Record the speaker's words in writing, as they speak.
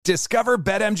Discover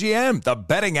BetMGM, the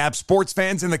betting app sports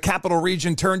fans in the capital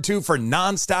region turn to for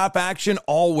nonstop action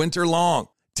all winter long.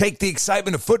 Take the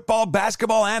excitement of football,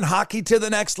 basketball, and hockey to the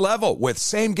next level with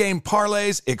same-game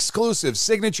parlays, exclusive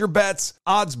signature bets,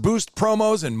 odds boost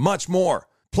promos, and much more.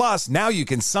 Plus, now you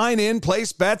can sign in,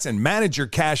 place bets, and manage your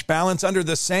cash balance under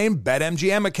the same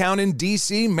BetMGM account in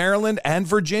D.C., Maryland, and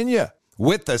Virginia.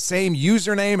 With the same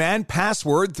username and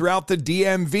password throughout the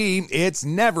DMV, it's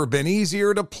never been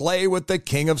easier to play with the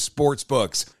king of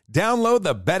sportsbooks. Download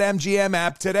the BetMGM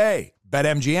app today.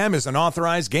 BetMGM is an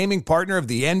authorized gaming partner of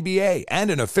the NBA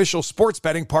and an official sports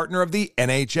betting partner of the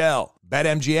NHL.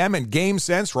 BetMGM and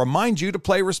GameSense remind you to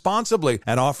play responsibly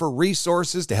and offer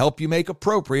resources to help you make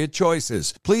appropriate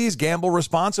choices. Please gamble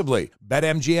responsibly.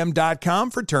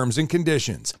 BetMGM.com for terms and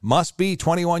conditions. Must be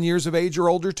 21 years of age or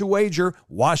older to wager.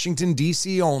 Washington,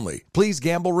 D.C. only. Please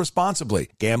gamble responsibly.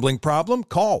 Gambling problem?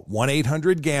 Call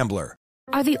 1-800-GAMBLER.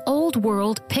 Are the old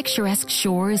world, picturesque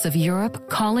shores of Europe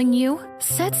calling you?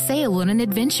 Set sail on an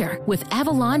adventure with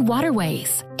Avalon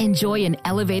Waterways. Enjoy an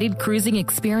elevated cruising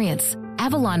experience.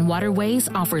 Avalon Waterways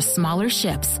offers smaller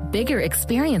ships, bigger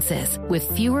experiences,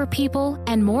 with fewer people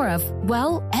and more of,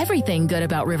 well, everything good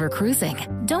about river cruising.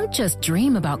 Don't just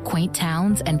dream about quaint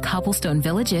towns and cobblestone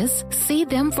villages. See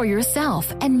them for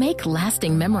yourself and make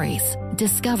lasting memories.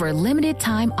 Discover limited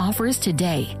time offers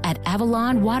today at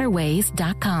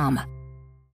avalonwaterways.com.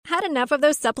 Had enough of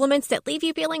those supplements that leave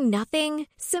you feeling nothing?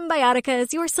 Symbiotica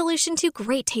is your solution to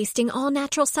great-tasting,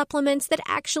 all-natural supplements that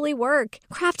actually work.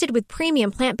 Crafted with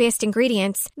premium plant-based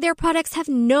ingredients, their products have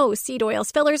no seed oils,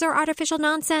 fillers, or artificial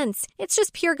nonsense. It's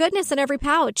just pure goodness in every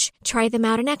pouch. Try them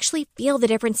out and actually feel the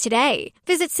difference today.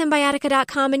 Visit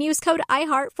Symbiotica.com and use code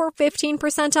IHEART for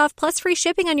 15% off plus free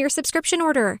shipping on your subscription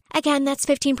order. Again, that's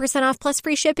 15% off plus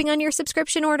free shipping on your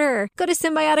subscription order. Go to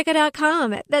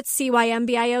Symbiotica.com. That's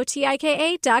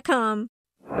CYMBIOTIKA.com. And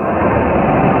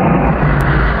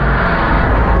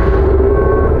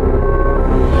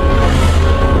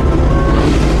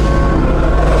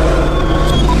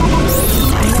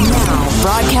now,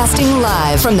 broadcasting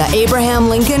live from the Abraham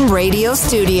Lincoln Radio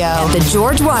Studio at the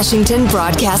George Washington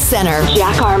Broadcast Center,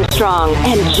 Jack Armstrong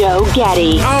and Joe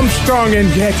Getty. Armstrong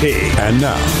and Getty. And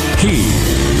now,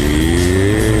 here's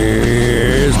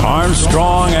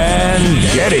Armstrong and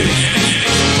Getty.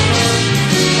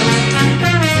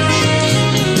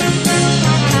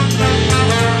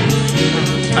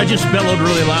 I just bellowed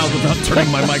really loud without turning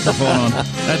my microphone on.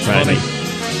 That's funny.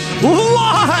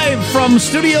 Live from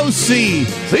Studio C.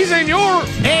 Si, senor.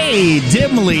 A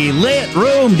dimly lit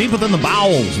room deep within the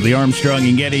bowels of the Armstrong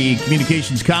and Getty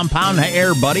Communications compound. Hey,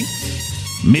 air, buddy.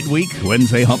 Midweek,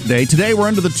 Wednesday hump day. Today, we're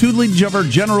under the tutelage of our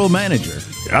general manager.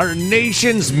 Our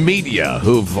nation's media,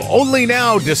 who've only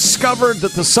now discovered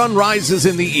that the sun rises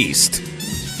in the east.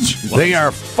 They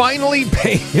are finally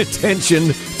paying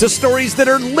attention to stories that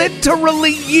are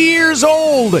literally years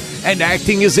old and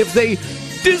acting as if they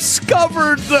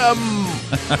discovered them.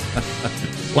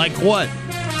 Like what?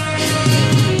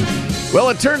 Well,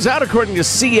 it turns out, according to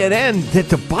CNN, that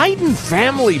the Biden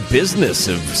family business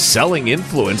of selling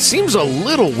influence seems a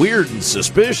little weird and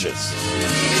suspicious.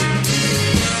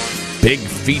 Big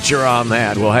feature on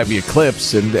that. We'll have you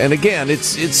clips. And again,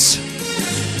 it's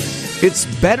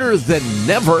better than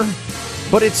never,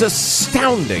 but it's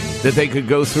astounding that they could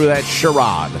go through that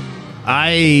charade.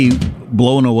 I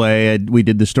blown away. We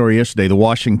did the story yesterday, the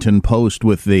Washington Post,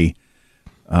 with the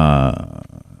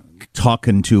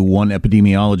talking to one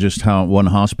epidemiologist, how at one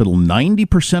hospital,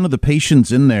 90% of the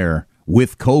patients in there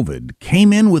with COVID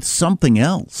came in with something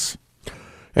else.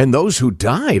 And those who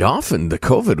died, often the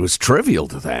COVID was trivial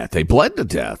to that. They bled to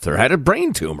death or had a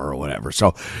brain tumor or whatever.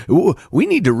 So we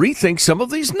need to rethink some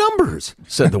of these numbers,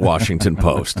 said the Washington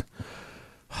Post.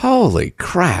 Holy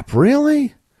crap,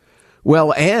 really?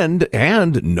 Well, and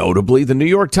notably the New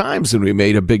York Times, and we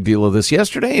made a big deal of this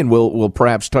yesterday, and we'll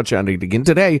perhaps touch on it again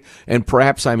today. And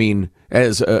perhaps I mean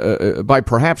by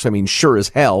perhaps I mean sure as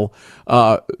hell.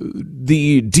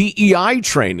 The DEI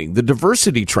training, the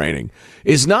diversity training,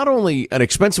 is not only an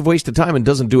expensive waste of time and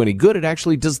doesn't do any good. It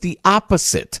actually does the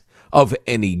opposite of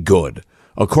any good,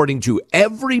 according to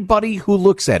everybody who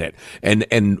looks at it.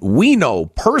 And we know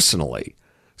personally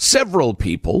several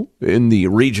people in the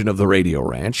region of the Radio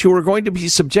Ranch who are going to be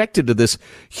subjected to this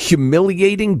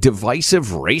humiliating, divisive,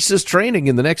 racist training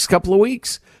in the next couple of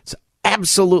weeks. It's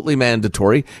absolutely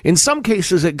mandatory. In some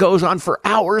cases, it goes on for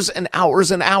hours and hours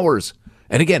and hours.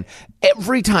 And again,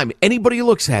 every time anybody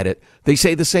looks at it, they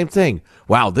say the same thing.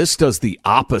 Wow, this does the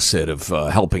opposite of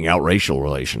helping out racial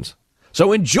relations.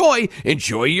 So enjoy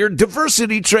your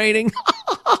diversity training.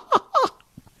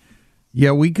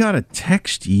 Yeah, we got a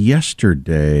text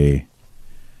yesterday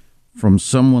from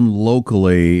someone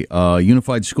locally,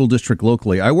 Unified School District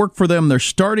locally. I work for them. They're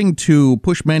starting to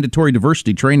push mandatory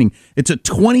diversity training. It's a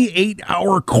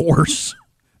 28-hour course.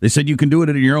 They said you can do it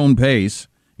at your own pace.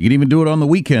 You can even do it on the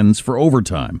weekends for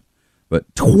overtime.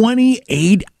 But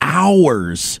 28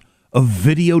 hours of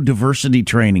video diversity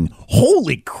training.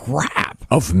 Holy crap.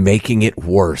 Of making it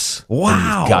worse.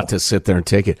 Wow. You've got to sit there and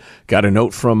take it. Got a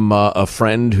note from a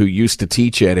friend who used to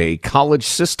teach at a college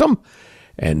system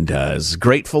and is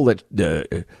grateful that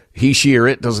he, she, or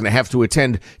it doesn't have to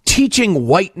attend Teaching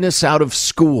Whiteness Out of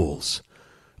Schools.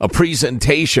 A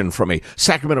presentation from a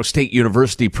Sacramento State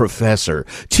University professor.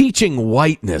 Teaching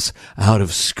whiteness out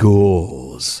of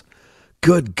schools.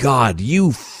 Good God,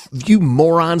 you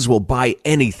morons will buy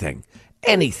anything.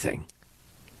 Anything.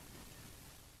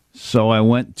 So I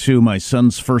went to my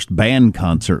son's first band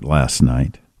concert last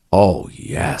night. Oh,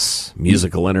 yes.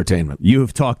 Musical entertainment. You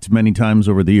have talked many times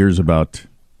over the years about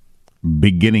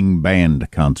beginning band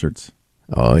concerts.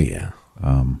 Oh, yeah.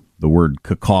 The word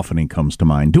cacophony comes to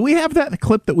mind. Do we have that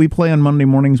clip that we play on Monday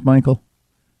mornings, Michael?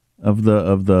 Of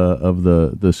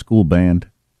the school band?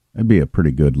 That'd be a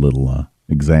pretty good little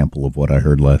example of what I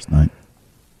heard last night.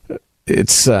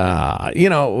 It's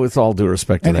with all due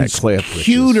respect to and that clip,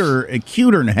 cuter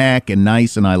and hack and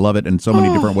nice, and I love it in so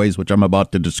many different ways, which I'm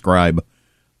about to describe.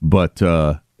 But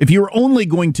if you were only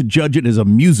going to judge it as a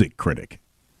music critic,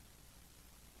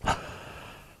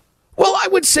 well, I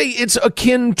would say it's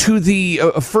akin to the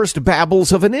first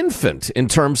babbles of an infant in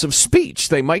terms of speech.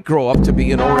 They might grow up to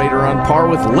be an orator on par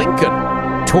with Lincoln,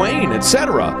 Twain,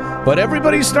 etc. But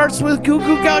everybody starts with Goo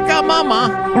Goo Gaga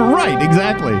Mama. Right,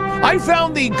 exactly. I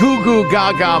found the Goo Goo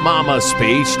Gaga Mama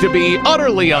speech to be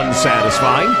utterly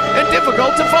unsatisfying and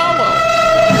difficult to follow.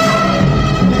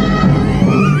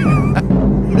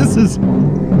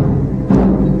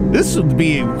 This would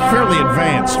be fairly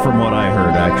advanced from what I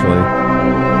heard, actually.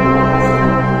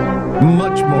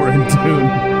 Much more in tune,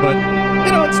 but,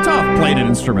 it's tough playing an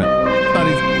instrument. Not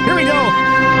easy. Here we go.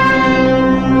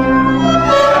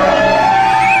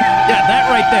 Yeah, that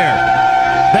right there.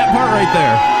 That part right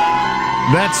there.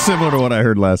 That's similar to what I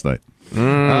heard last night.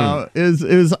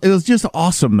 It was just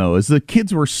awesome, though, as the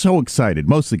kids were so excited.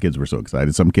 Most of the kids were so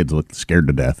excited. Some kids looked scared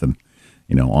to death and,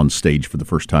 on stage for the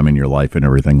first time in your life and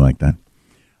everything like that.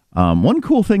 One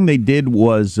cool thing they did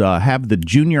was have the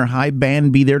junior high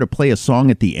band be there to play a song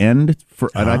at the end.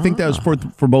 And I think that was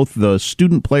for both the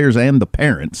student players and the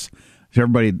parents. To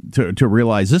everybody to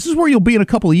realize this is where you'll be in a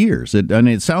couple of years. And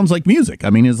it sounds like music. I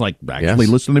mean, it's like actually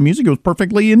listening to music. It was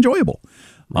perfectly enjoyable.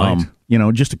 Right.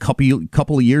 Just a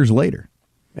couple of years later.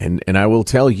 And I will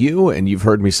tell you, and you've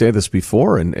heard me say this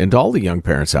before, and all the young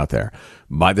parents out there,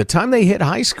 by the time they hit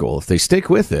high school, if they stick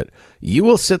with it, you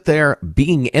will sit there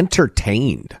being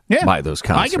entertained by those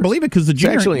concerts. I can believe it because it's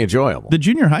actually enjoyable. The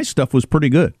junior high stuff was pretty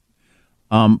good.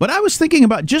 But I was thinking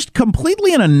about just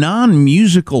completely in a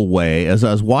non-musical way as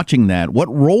I was watching that, what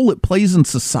role it plays in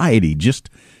society. Just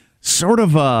sort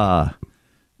of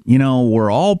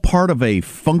we're all part of a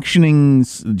functioning,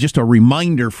 just a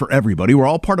reminder for everybody. We're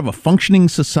all part of a functioning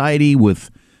society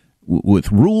with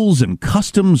rules and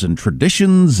customs and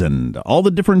traditions and all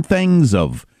the different things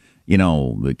of,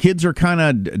 the kids are kind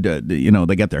of,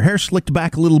 they got their hair slicked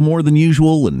back a little more than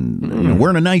usual and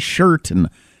wearing a nice shirt and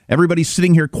everybody's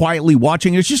sitting here quietly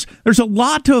watching. It's just, there's a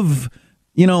lot of,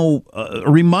 a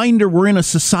reminder we're in a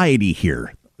society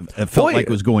here. It felt like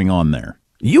was going on there.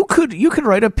 You could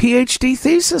write a PhD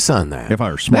thesis on that. If I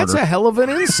were smarter. That's a hell of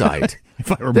an insight.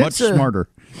 If I were much smarter.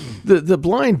 The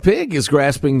blind pig is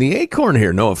grasping the acorn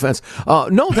here. No offense.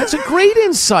 No, that's a great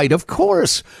insight. Of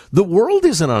course. The world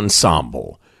is an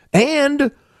ensemble.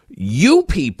 And you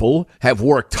people have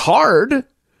worked hard,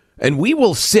 and we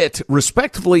will sit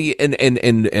respectfully and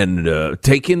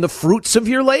take in the fruits of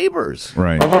your labors.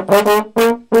 Right.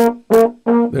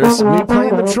 There's me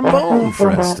playing the trombone,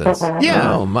 for instance.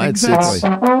 Yeah, exactly.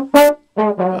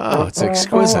 It's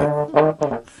exquisite.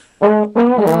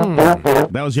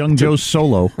 That was Young Joe's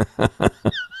solo.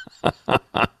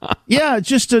 Yeah, it's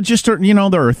just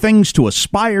there are things to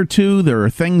aspire to. There are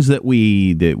things that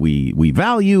we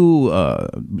value,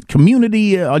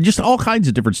 community, just all kinds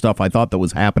of different stuff. I thought that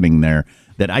was happening there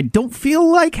that I don't feel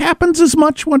like happens as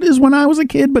much as when I was a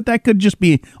kid. But that could just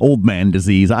be old man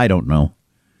disease. I don't know.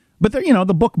 But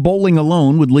the book Bowling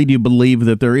Alone would lead you to believe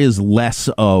that there is less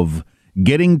of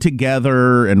getting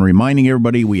together and reminding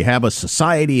everybody we have a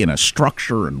society and a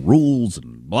structure and rules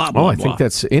and blah, blah, blah. I think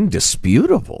that's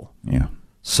indisputable. Yeah.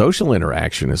 Social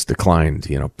interaction has declined,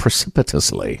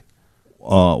 precipitously.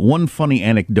 One funny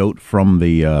anecdote from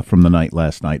the night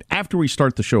last night, after we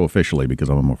start the show officially, because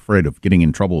I'm afraid of getting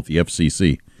in trouble with the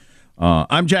FCC.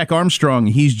 I'm Jack Armstrong.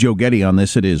 He's Joe Getty on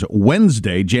this. It is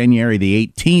Wednesday, January the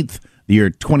 18th, the year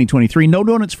 2023. No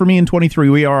donuts for me in 23.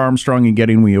 We are Armstrong and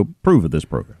Getty, and we approve of this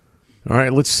program. All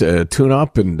right, let's tune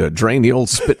up and drain the old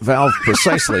spit valve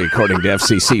precisely according to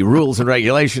FCC rules and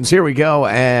regulations. Here we go,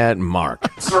 and Mark.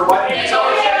 Sir, what?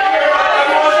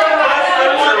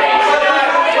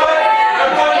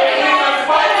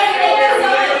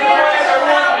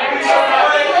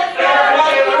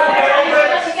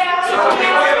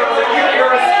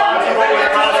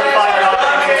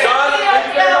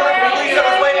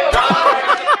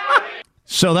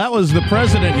 So that was the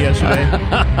president yesterday.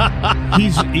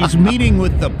 He's meeting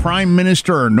with the prime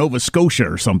minister of Nova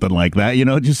Scotia or something like that,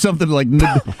 just something like,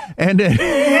 and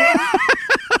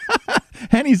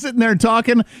he's sitting there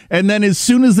talking, and then as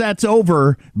soon as that's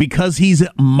over, because he's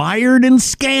mired in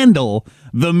scandal,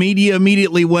 the media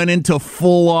immediately went into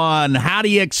full-on, how do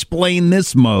you explain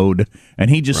this mode?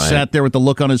 And he just sat there with the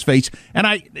look on his face. And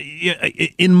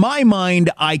in my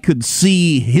mind, I could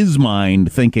see his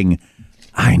mind thinking,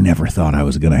 I never thought I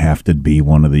was going to have to be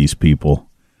one of these people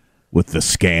with the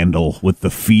scandal, with the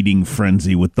feeding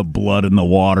frenzy, with the blood in the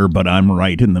water, but I'm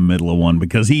right in the middle of one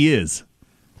because he is.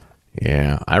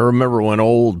 Yeah, I remember when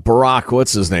old Barack,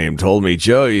 what's his name, told me,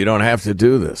 Joe, you don't have to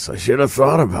do this. I should have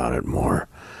thought about it more.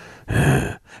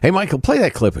 Hey, Michael, play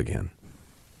that clip again.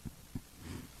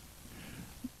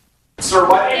 Sir,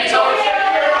 what?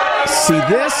 See,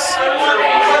 this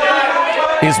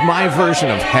is my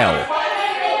version of hell.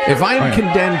 If I am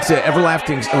condemned to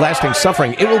lasting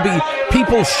suffering, it will be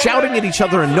people shouting at each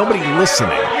other and nobody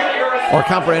listening or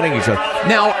comprehending each other.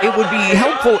 Now, it would be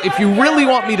helpful if you really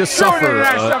want me to suffer.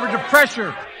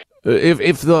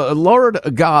 If the Lord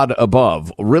God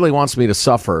above really wants me to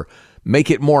suffer,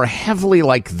 make it more heavily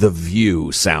like The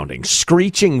View sounding,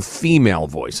 screeching female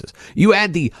voices. You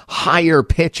add the higher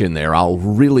pitch in there, I'll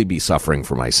really be suffering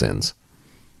for my sins.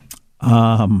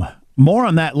 More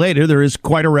on that later. There is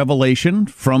quite a revelation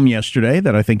from yesterday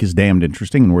that I think is damned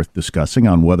interesting and worth discussing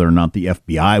on whether or not the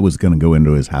FBI was going to go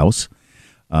into his house.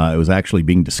 It was actually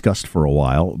being discussed for a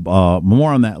while.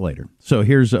 More on that later. So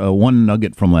here's one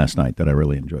nugget from last night that I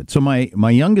really enjoyed. So my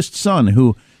youngest son,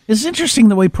 who is interesting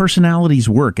the way personalities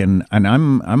work, and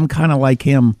I'm kind of like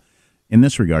him in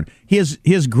this regard. He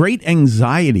has great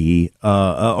anxiety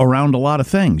around a lot of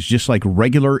things, just like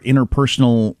regular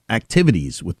interpersonal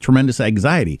activities with tremendous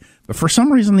anxiety. But for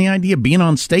some reason, the idea of being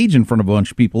on stage in front of a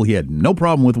bunch of people, he had no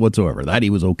problem with whatsoever. That he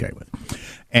was okay with.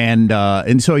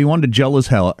 And so he wanted to gel his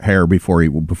hair before he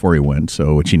went,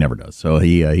 so which he never does. So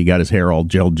he got his hair all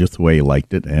gelled just the way he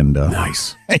liked it. And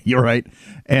nice, you're right.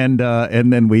 And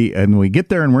then we get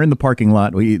there and we're in the parking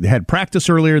lot. We had practice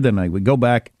earlier. Then we go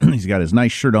back. He's got his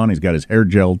nice shirt on. He's got his hair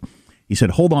gelled. He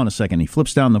said, "Hold on a second." He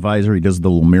flips down the visor. He does the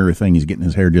little mirror thing. He's getting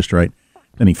his hair just right.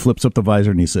 Then he flips up the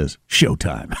visor and he says,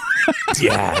 "Showtime."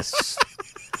 Yes.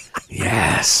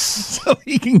 Yes. So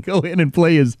he can go in and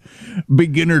play his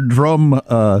beginner drum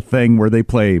thing where they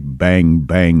play bang,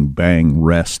 bang, bang,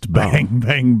 rest, bang,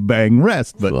 bang, bang,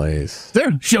 rest. But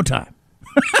there, showtime.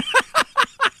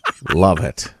 Love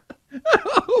it.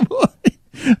 Oh, boy.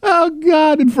 Oh,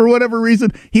 God. And for whatever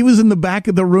reason, he was in the back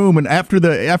of the room. And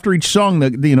after each song,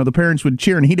 the parents would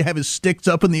cheer and he'd have his sticks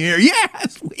up in the air.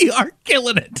 Yes, we are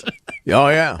killing it. Oh,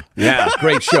 yeah. Yeah.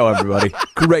 Great show, everybody.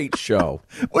 Great show.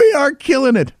 We are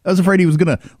killing it. I was afraid he was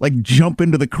going to jump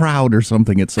into the crowd or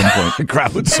something at some point.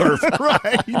 Crowd surf.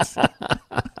 Right.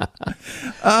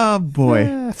 Oh,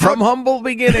 boy. From humble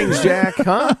beginnings, Jack,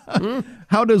 huh?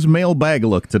 How does Mailbag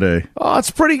look today? Oh,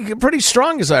 it's pretty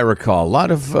strong, as I recall.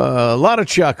 A lot of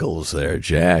chuckles there,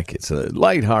 Jack. It's a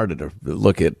lighthearted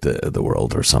look at the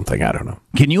world or something. I don't know.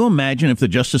 Can you imagine if the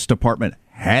Justice Department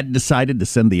had decided to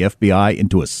send the FBI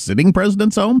into a sitting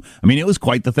president's home? I mean, it was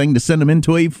quite the thing to send him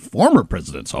into a former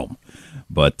president's home.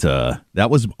 But that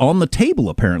was on the table,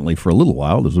 apparently, for a little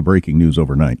while. There was a breaking news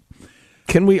overnight.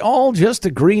 Can we all just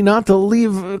agree not to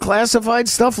leave classified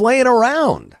stuff laying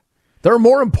around? There are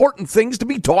more important things to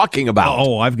be talking about.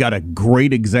 Oh, I've got a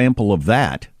great example of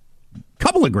that.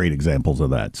 Couple of great examples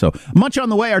of that. So much on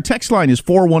the way. Our text line is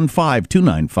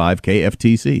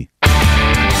 415-295-KFTC.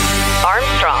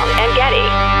 Armstrong and Getty.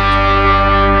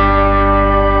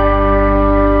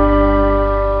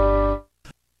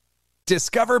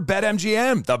 Discover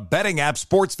BetMGM, the betting app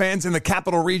sports fans in the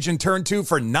capital region turn to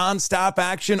for nonstop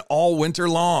action all winter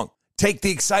long. Take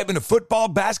the excitement of football,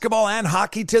 basketball, and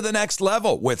hockey to the next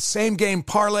level with same-game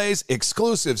parlays,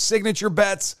 exclusive signature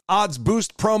bets, odds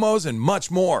boost promos, and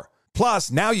much more. Plus,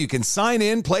 now you can sign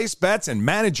in, place bets, and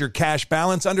manage your cash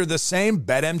balance under the same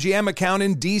BetMGM account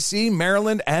in D.C.,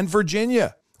 Maryland, and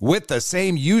Virginia. With the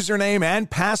same username and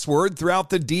password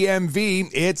throughout the DMV,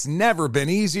 it's never been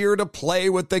easier to play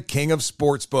with the king of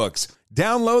sportsbooks.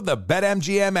 Download the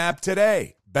BetMGM app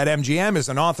today. BetMGM is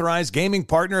an authorized gaming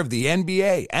partner of the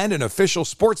NBA and an official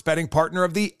sports betting partner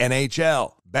of the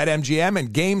NHL. BetMGM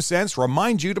and GameSense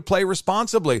remind you to play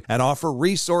responsibly and offer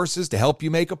resources to help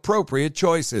you make appropriate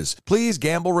choices. Please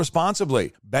gamble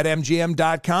responsibly.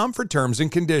 BetMGM.com for terms and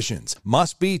conditions.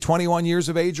 Must be 21 years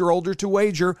of age or older to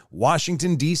wager.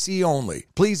 Washington, D.C. only.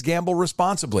 Please gamble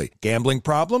responsibly. Gambling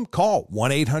problem? Call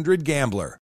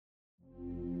 1-800-GAMBLER.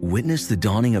 Witness the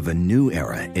dawning of a new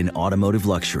era in automotive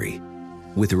luxury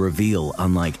with a reveal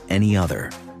unlike any other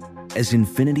as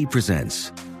Infiniti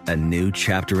presents a new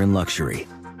chapter in luxury.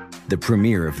 The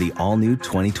premiere of the all-new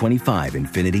 2025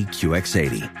 Infiniti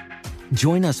QX80.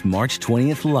 Join us March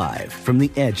 20th live from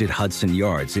the Edge at Hudson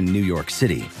Yards in New York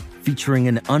City, featuring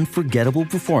an unforgettable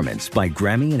performance by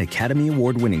Grammy and Academy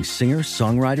Award-winning singer,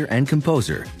 songwriter, and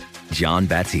composer, Jon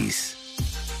Batiste.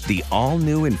 The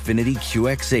all-new Infiniti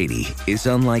QX80 is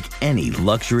unlike any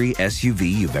luxury SUV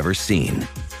you've ever seen.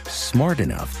 Smart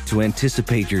enough to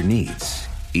anticipate your needs,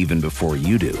 even before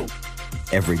you do.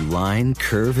 Every line,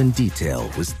 curve, and detail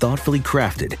was thoughtfully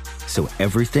crafted, so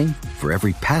everything for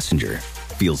every passenger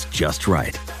feels just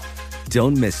right.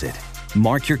 Don't miss it.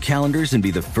 Mark your calendars and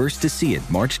be the first to see it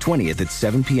March 20th at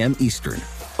 7 p.m. Eastern,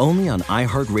 only on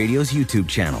iHeartRadio's YouTube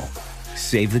channel.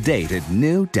 Save the date at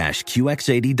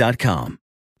new-QX80.com.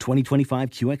 2025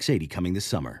 QX80 coming this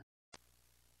summer.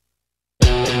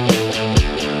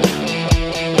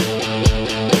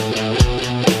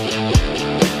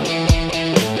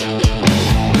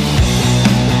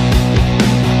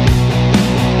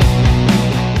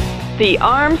 The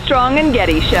Armstrong and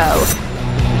Getty Show.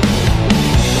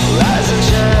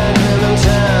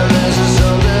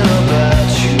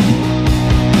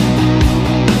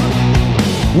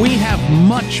 We have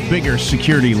much bigger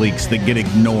security leaks that get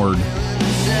ignored.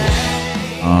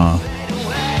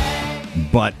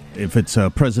 But if it's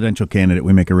a presidential candidate,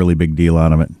 we make a really big deal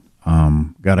out of it.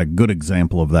 Got a good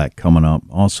example of that coming up.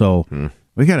 Also,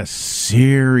 we got a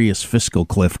serious fiscal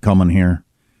cliff coming here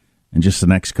in just the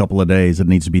next couple of days. It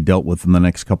needs to be dealt with in the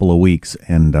next couple of weeks.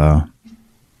 And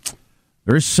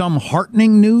there is some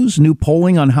heartening news, new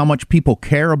polling on how much people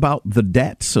care about the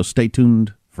debt. So stay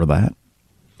tuned for that.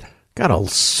 Got all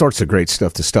sorts of great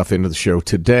stuff to stuff into the show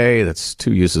today. That's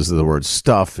two uses of the word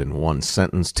stuff in one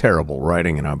sentence. Terrible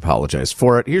writing, and I apologize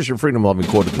for it. Here's your freedom-loving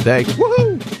quote of the day.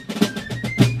 Woohoo!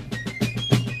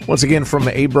 Once again from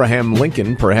Abraham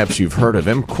Lincoln. Perhaps you've heard of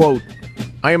him. Quote,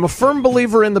 I am a firm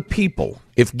believer in the people.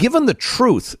 If given the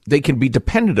truth, they can be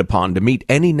depended upon to meet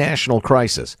any national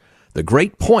crisis. The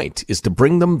great point is to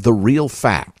bring them the real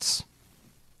facts.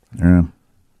 Yeah.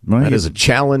 Well, that is a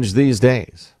challenge these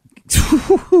days.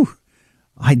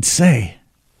 I'd say,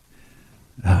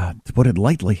 to put it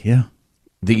lightly, yeah.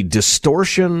 The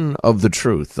distortion of the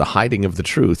truth, the hiding of the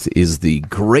truth, is the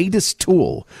greatest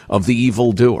tool of the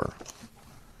evildoer.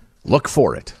 Look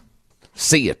for it.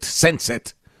 See it. Sense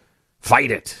it. Fight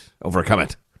it. Overcome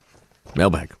it.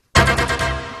 Mailbag.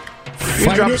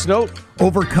 Fight it, note.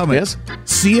 Overcome it. Yes?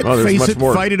 See it, face it,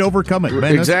 more. Fight it, overcome it.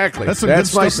 Man, exactly.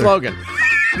 That's my slogan.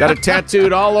 Got it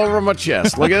tattooed all over my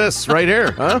chest. Look at this right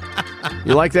here. Huh?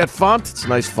 You like that font? It's a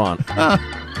nice font.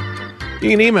 You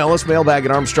can email us, mailbag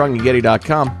at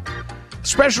armstrongandgetty.com.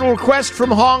 Special request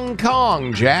from Hong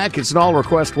Kong, Jack. It's an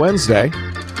all-request Wednesday.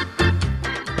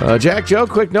 Jack, Joe,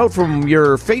 quick note from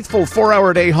your faithful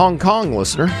 4-hour-a-day Hong Kong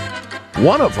listener.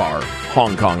 One of our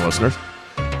Hong Kong listeners.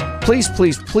 Please,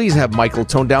 please, please have Michael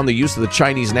tone down the use of the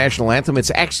Chinese national anthem.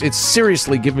 It's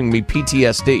seriously giving me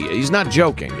PTSD. He's not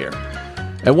joking here.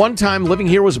 At one time, living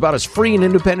here was about as free and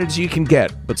independent as you can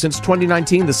get. But since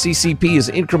 2019, the CCP has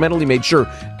incrementally made sure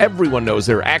everyone knows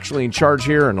they're actually in charge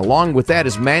here. And along with that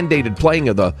is mandated playing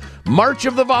of the March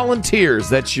of the Volunteers.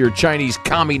 That's your Chinese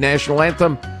commie national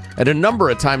anthem. At a number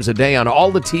of times a day on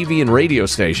all the TV and radio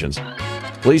stations.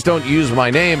 Please don't use my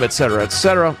name, etc.,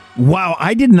 etc. Wow,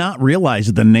 I did not realize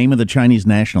that the name of the Chinese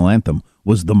national anthem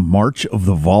was the March of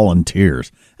the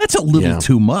Volunteers. That's a little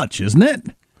too much, isn't it?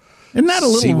 Isn't that a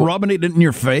little rubbing it in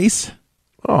your face?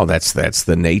 Oh, that's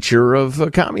the nature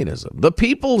of communism. The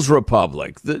People's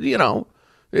Republic,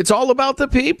 it's all about the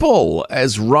people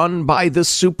as run by the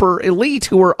super elite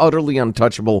who are utterly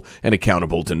untouchable and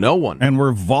accountable to no one. And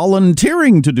we're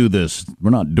volunteering to do this. We're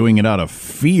not doing it out of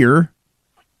fear.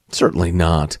 Certainly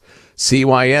not.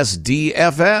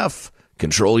 CYSDFF.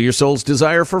 Control your soul's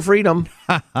desire for freedom.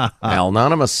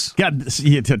 Anonymous. God,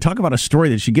 to talk about a story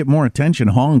that should get more attention.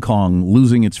 Hong Kong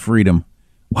losing its freedom.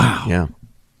 Wow. Yeah.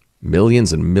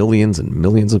 Millions and millions and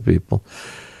millions of people.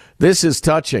 This is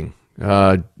touching.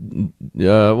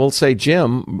 We'll say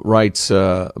Jim writes,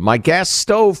 my gas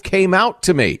stove came out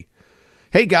to me.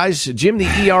 Hey, guys, Jim, the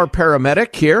ER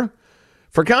paramedic here.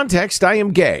 For context, I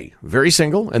am gay, very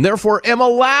single, and therefore am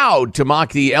allowed to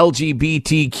mock the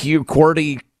LGBTQ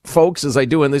QWERTY folks as I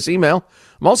do in this email.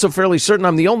 I'm also fairly certain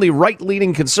I'm the only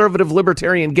right-leaning conservative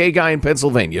libertarian gay guy in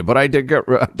Pennsylvania, but I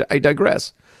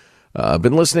digress. I've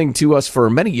been listening to us for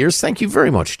many years. Thank you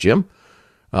very much, Jim.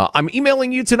 I'm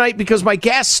emailing you tonight because my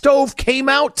gas stove came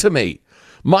out to me.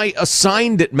 My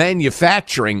assigned at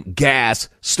manufacturing gas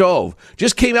stove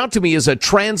just came out to me as a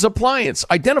trans appliance,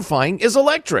 identifying as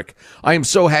electric. I am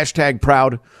so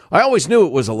 #proud. I always knew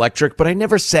it was electric, but I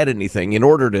never said anything in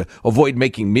order to avoid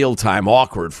making mealtime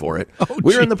awkward for it.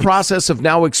 We're in the process of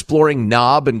now exploring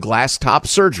knob and glass top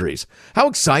surgeries. How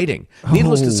exciting.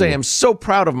 Needless to say, I'm so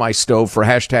proud of my stove for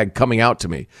 #coming out to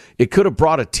me. It could have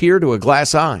brought a tear to a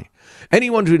glass eye.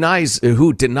 Anyone who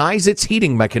denies its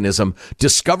heating mechanism,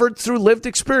 discovered through lived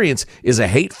experience, is a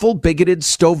hateful, bigoted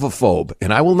stovophobe,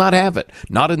 and I will not have it.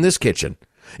 Not in this kitchen.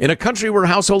 In a country where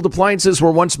household appliances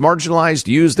were once marginalized,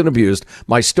 used, and abused,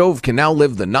 my stove can now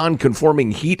live the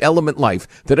non-conforming heat element life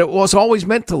that it was always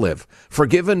meant to live.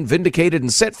 Forgiven, vindicated,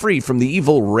 and set free from the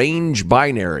evil range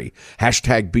binary.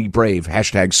 #be brave,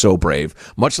 #so brave.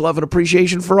 Much love and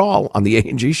appreciation for all on the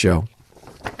A&G Show.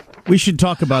 We should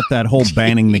talk about that whole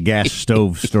banning the gas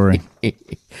stove story.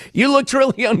 You looked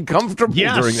really uncomfortable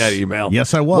during that email.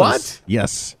 Yes, I was. What?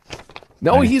 Yes.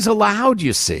 No, he's allowed,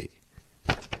 you see.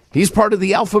 He's part of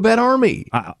the alphabet army,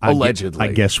 allegedly.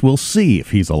 I guess we'll see if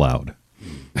he's allowed.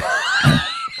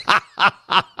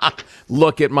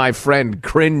 Look at my friend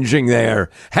cringing there,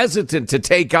 hesitant to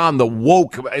take on the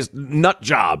woke nut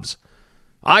jobs.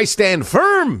 I stand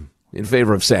firm in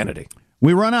favor of sanity.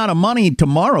 We run out of money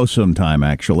tomorrow sometime,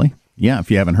 actually. Yeah,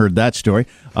 if you haven't heard that story.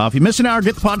 If you miss an hour,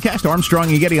 get the podcast, Armstrong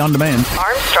and Getty On Demand.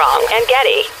 Armstrong and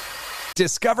Getty.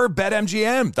 Discover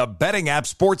BetMGM, the betting app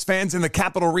sports fans in the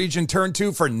capital region turn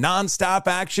to for nonstop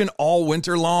action all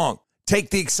winter long. Take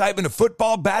the excitement of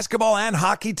football, basketball, and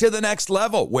hockey to the next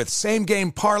level with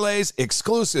same-game parlays,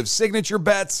 exclusive signature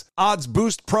bets, odds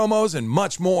boost promos, and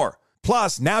much more.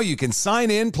 Plus, now you can sign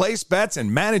in, place bets,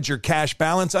 and manage your cash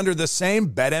balance under the same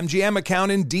BetMGM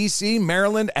account in D.C.,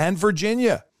 Maryland, and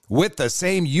Virginia. With the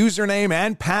same username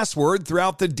and password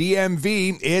throughout the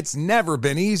DMV, it's never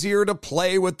been easier to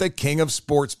play with the king of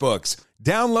sportsbooks.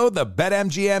 Download the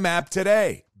BetMGM app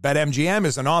today. BetMGM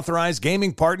is an authorized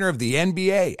gaming partner of the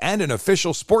NBA and an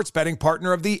official sports betting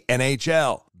partner of the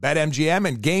NHL. BetMGM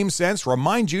and GameSense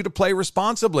remind you to play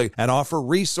responsibly and offer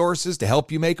resources to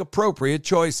help you make appropriate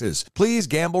choices. Please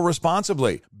gamble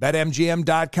responsibly.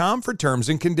 BetMGM.com for terms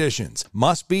and conditions.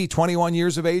 Must be 21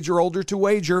 years of age or older to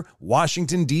wager.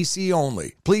 Washington, D.C.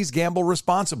 only. Please gamble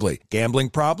responsibly.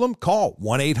 Gambling problem? Call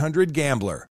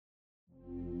 1-800-GAMBLER.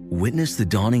 Witness the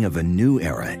dawning of a new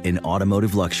era in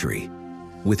automotive luxury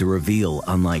with a reveal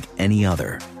unlike any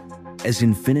other as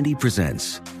Infiniti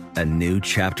presents a new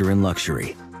chapter in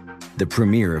luxury. The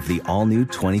premiere of the all-new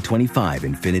 2025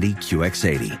 Infiniti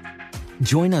QX80.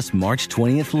 Join us March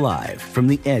 20th live from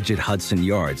the Edge at Hudson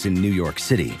Yards in New York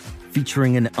City,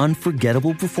 featuring an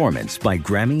unforgettable performance by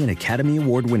Grammy and Academy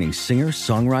Award-winning singer,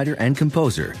 songwriter, and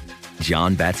composer,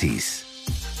 Jon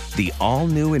Batiste. The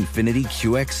all-new Infiniti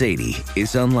QX80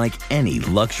 is unlike any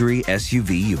luxury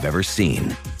SUV you've ever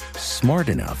seen. Smart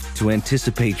enough to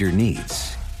anticipate your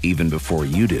needs, even before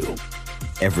you do.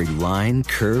 Every line,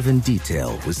 curve, and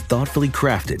detail was thoughtfully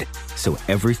crafted so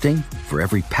everything for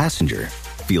every passenger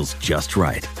feels just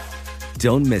right.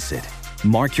 Don't miss it.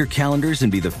 Mark your calendars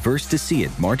and be the first to see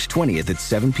it March 20th at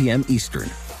 7 p.m. Eastern,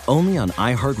 only on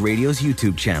iHeartRadio's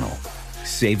YouTube channel.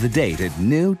 Save the date at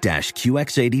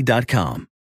new-QX80.com.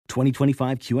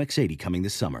 2025 QX80 coming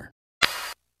this summer.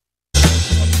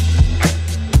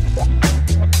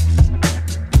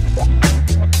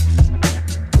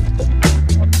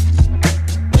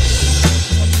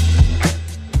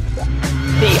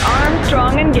 The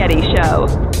Armstrong and Getty Show.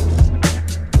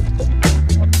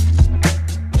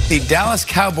 The Dallas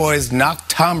Cowboys knocked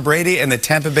Tom Brady and the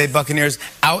Tampa Bay Buccaneers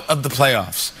out of the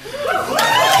playoffs.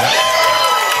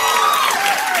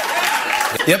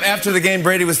 Yep, after the game,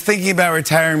 Brady was thinking about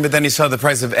retiring, but then he saw the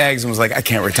price of eggs and was like, I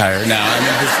can't retire now.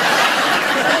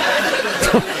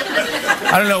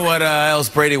 I don't know what else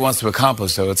Brady wants to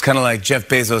accomplish, though. It's kind of like Jeff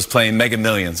Bezos playing Mega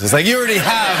Millions. It's like, you already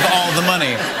have all the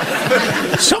money.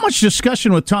 So much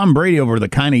discussion with Tom Brady over the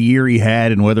kind of year he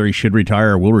had and whether he should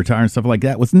retire or will retire and stuff like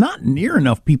that, with not near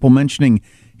enough people mentioning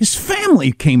his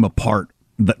family came apart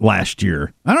last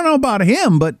year. I don't know about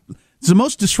him, but it's the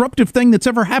most disruptive thing that's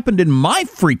ever happened in my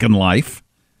freaking life.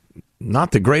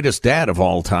 Not the greatest dad of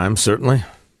all time, certainly.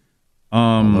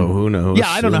 Although, who knows? Yeah,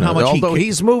 I don't know how much. Although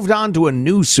he's moved on to a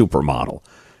new supermodel,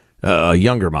 a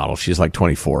younger model. She's like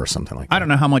 24 or something like that. I don't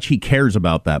know how much he cares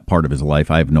about that part of his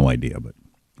life. I have no idea, but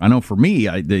I know for me,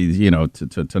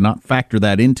 to not factor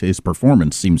that into his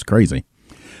performance seems crazy.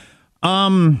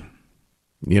 After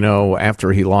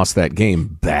he lost that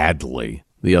game badly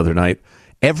the other night,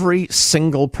 every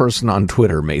single person on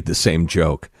Twitter made the same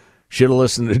joke. Should have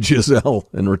listened to Giselle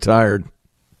and retired.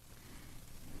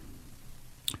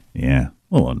 Yeah, a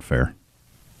little unfair.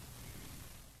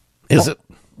 Is it?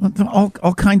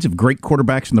 All kinds of great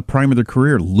quarterbacks in the prime of their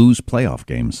career lose playoff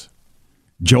games.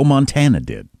 Joe Montana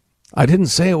did. I didn't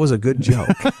say it was a good joke.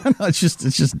 No, it's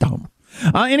just dumb.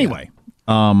 Anyway,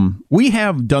 we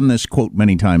have done this quote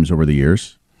many times over the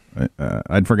years.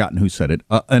 I'd forgotten who said it.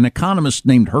 An economist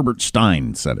named Herbert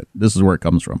Stein said it. This is where it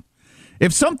comes from.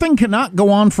 If something cannot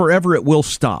go on forever, it will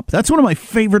stop. That's one of my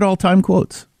favorite all-time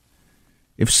quotes.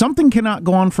 If something cannot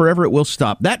go on forever, it will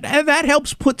stop. That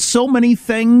helps put so many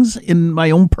things in my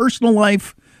own personal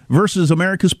life versus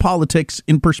America's politics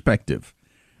in perspective.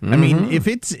 Mm-hmm. I mean, if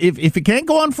it can't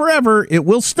go on forever, it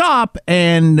will stop.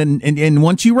 And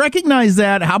once you recognize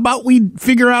that, how about we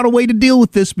figure out a way to deal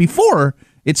with this before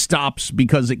it stops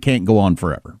because it can't go on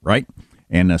forever, right?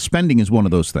 And spending is one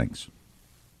of those things.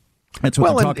 That's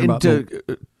what I'm talking about.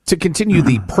 To continue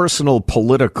the personal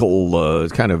political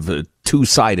kind of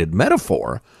two-sided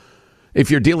metaphor, if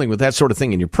you're dealing with that sort of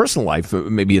thing in your personal life,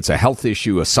 maybe it's a health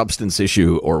issue, a substance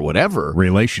issue, or whatever.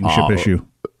 Relationship issue.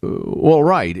 Well,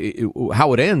 right.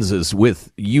 How it ends is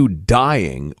with you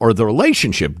dying or the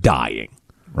relationship dying.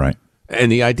 Right.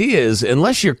 And the idea is,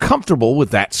 unless you're comfortable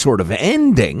with that sort of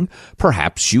ending,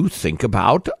 perhaps you think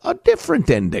about a different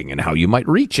ending and how you might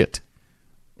reach it.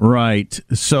 Right.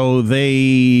 So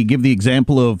they give the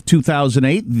example of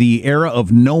 2008, the era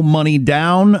of no money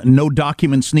down, no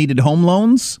documents needed home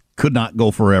loans. Could not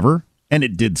go forever. And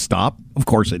it did stop. Of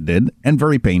course it did. And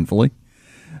very painfully.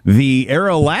 The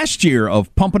era last year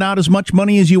of pumping out as much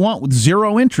money as you want with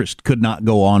zero interest could not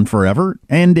go on forever.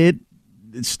 And it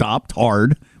stopped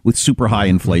hard with super high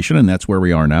inflation. And that's where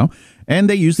we are now. And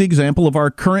they use the example of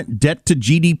our current debt to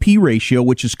GDP ratio,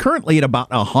 which is currently at about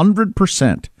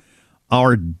 100%.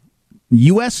 Our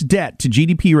U.S. debt to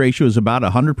GDP ratio is about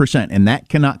 100%, and that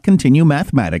cannot continue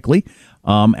mathematically,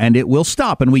 and it will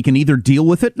stop. And we can either deal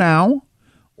with it now,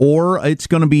 or it's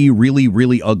going to be really,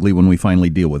 really ugly when we finally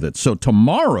deal with it. So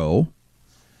tomorrow,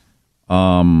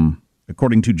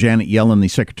 according to Janet Yellen, the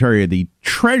Secretary of the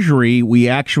Treasury, we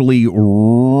actually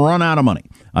run out of money.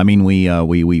 I mean, we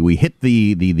hit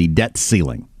the debt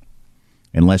ceiling,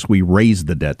 unless we raise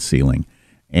the debt ceiling.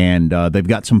 And they've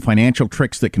got some financial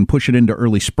tricks that can push it into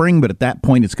early spring, but at that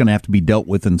point, it's going to have to be dealt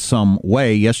with in some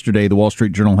way. Yesterday, the Wall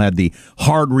Street Journal had the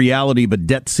hard reality of a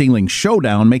debt ceiling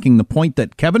showdown, making the point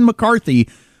that Kevin McCarthy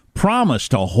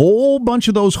promised a whole bunch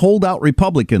of those holdout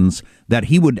Republicans that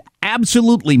he would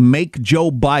absolutely make Joe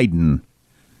Biden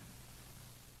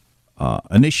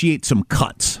initiate some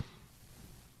cuts.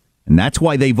 And that's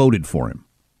why they voted for him.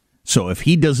 So if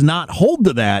he does not hold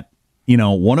to that,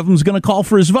 one of them's going to call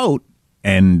for his vote.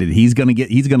 And he's going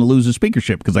to lose his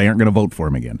speakership because they aren't going to vote for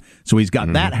him again. So he's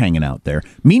got that hanging out there.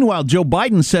 Meanwhile, Joe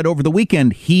Biden said over the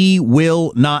weekend he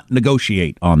will not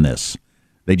negotiate on this.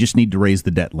 They just need to raise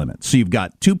the debt limit. So you've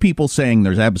got two people saying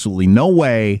there's absolutely no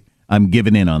way I'm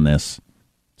giving in on this.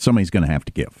 Somebody's going to have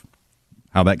to give.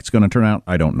 How that's going to turn out,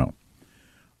 I don't know.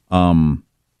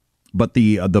 But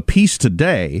the piece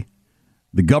today,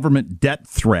 the government debt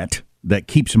threat that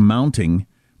keeps mounting,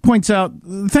 points out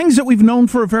things that we've known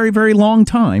for a very, very long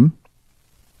time.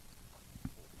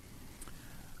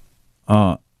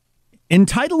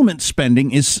 Entitlement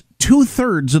spending is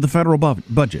 2/3 of the federal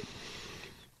budget.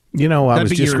 I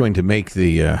was just going to make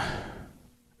the...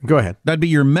 Go ahead. That'd be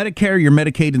your Medicare, your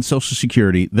Medicaid, and Social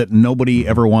Security that nobody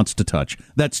ever wants to touch.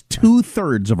 That's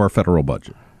 2/3 of our federal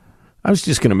budget. I was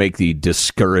just going to make the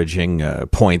discouraging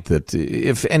point that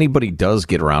if anybody does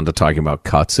get around to talking about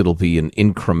cuts, it'll be an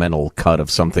incremental cut of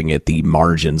something at the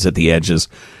margins, at the edges,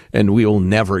 and we will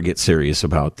never get serious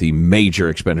about the major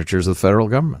expenditures of the federal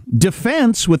government.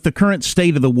 Defense, with the current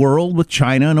state of the world, with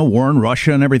China and a war in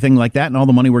Russia and everything like that, and all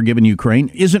the money we're giving Ukraine,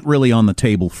 isn't really on the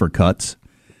table for cuts.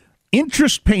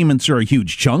 Interest payments are a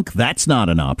huge chunk. That's not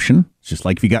an option. It's just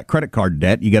like if you got credit card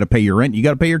debt, you got to pay your rent, you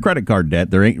got to pay your credit card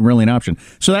debt. There ain't really an option.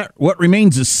 So that what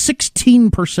remains is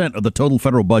 16% of the total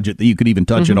federal budget that you could even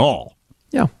touch at all.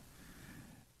 Yeah.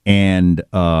 And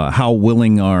how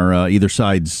willing are either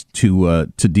sides to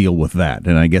deal with that?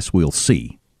 And I guess we'll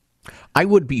see. I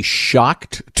would be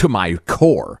shocked to my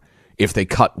core if they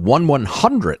cut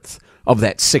 1/100th of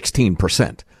that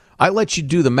 16%. I let you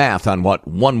do the math on what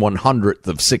 1/100th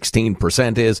of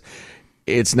 16% is.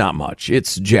 it's not much.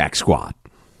 It's jack squat.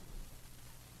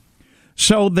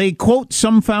 So they quote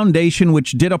some foundation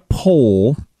which did a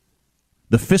poll,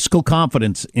 the Fiscal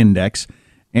Confidence Index,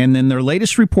 and in their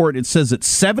latest report, it says that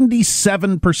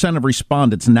 77% of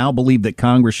respondents now believe that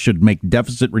Congress should make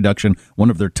deficit reduction one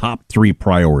of their top 3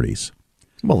 priorities.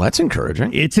 Well, that's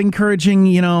encouraging. It's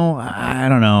encouraging, I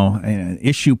don't know.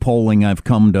 Issue polling I've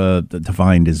come to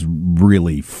find is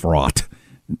really fraught.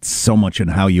 It's so much in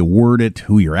how you word it,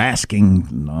 who you're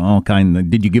asking, all kind of,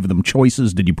 did you give them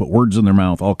choices? Did you put words in their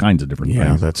mouth? All kinds of different things.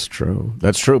 Yeah, that's true.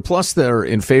 That's true. Plus, they're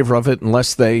in favor of it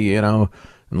unless they,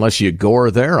 unless you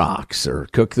gore their ox or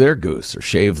cook their goose or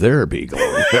shave their beagle.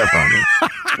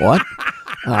 What?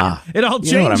 It all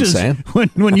changes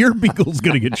when your beagle's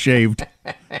going to get shaved.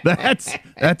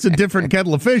 That's a different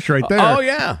kettle of fish right there. Oh,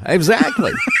 yeah,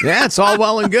 exactly. Yeah, it's all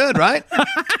well and good, right?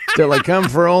 Till they come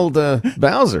for old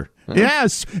Bowser.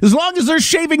 Yes, as long as they're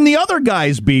shaving the other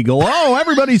guy's beagle. Oh,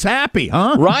 everybody's happy,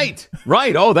 huh? Right.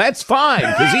 Oh, that's fine,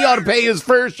 because he ought to pay his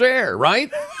fair share,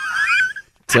 right?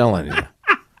 Telling you.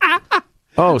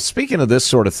 Oh, speaking of this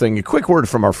sort of thing, a quick word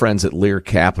from our friends at Lear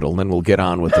Capital, and then we'll get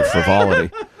on with the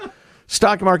frivolity.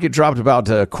 Stock market dropped about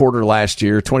a quarter last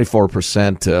year,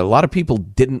 24%. A lot of people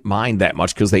didn't mind that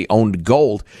much because they owned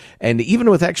gold. And even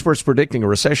with experts predicting a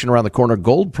recession around the corner,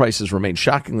 gold prices remain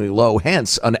shockingly low,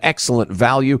 hence an excellent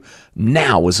value.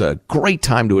 Now is a great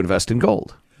time to invest in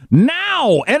gold.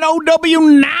 Now, N-O-W,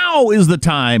 now is the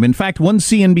time. In fact, one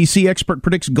CNBC expert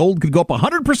predicts gold could go up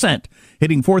 100%,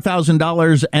 hitting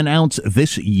 $4,000 an ounce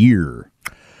this year.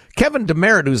 Kevin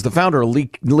Demerit, who's the founder of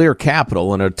Lear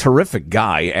Capital and a terrific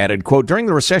guy, added, quote, during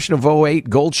the recession of 2008,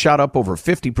 gold shot up over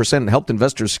 50% and helped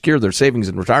investors secure their savings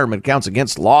and retirement accounts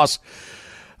against loss.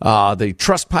 The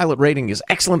Trustpilot rating is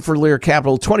excellent for Lear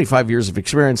Capital, 25 years of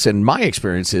experience. And my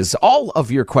experience is all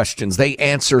of your questions, they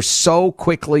answer so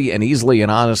quickly and easily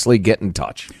and honestly. Get in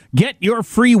touch. Get your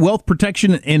free wealth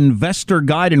protection investor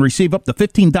guide and receive up to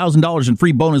 $15,000 in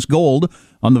free bonus gold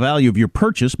on the value of your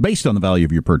purchase, based on the value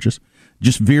of your purchase.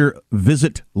 Just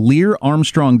visit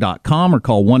LearArmstrong.com or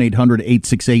call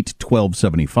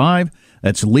 1-800-868-1275.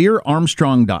 That's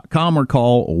LearArmstrong.com or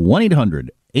call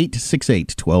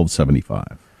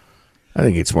 1-800-868-1275. I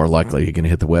think it's more likely you can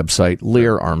hit the website,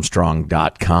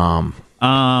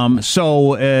 LearArmstrong.com.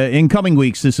 So in coming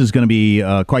weeks, this is going to be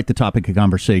quite the topic of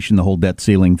conversation, the whole debt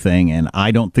ceiling thing. And I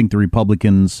don't think the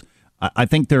Republicans... I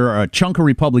think there are a chunk of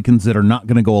Republicans that are not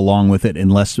going to go along with it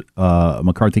unless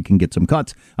McCarthy can get some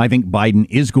cuts. I think Biden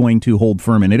is going to hold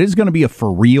firm, and it is going to be a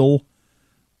for real.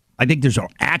 I think there's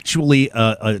actually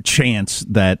a chance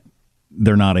that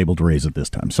they're not able to raise it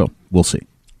this time. So we'll see.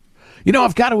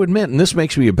 I've got to admit, and this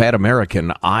makes me a bad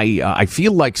American, I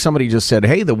feel like somebody just said,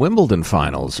 hey, the Wimbledon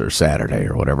finals are Saturday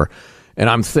or whatever. And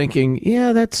I'm thinking,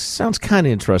 yeah, that sounds kind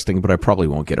of interesting, but I probably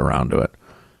won't get around to it.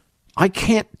 I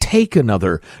can't take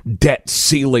another debt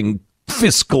ceiling,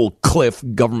 fiscal cliff,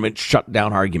 government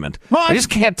shutdown argument. Well, I just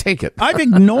can't take it. I've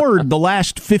ignored the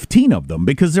last 15 of them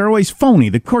because they're always phony.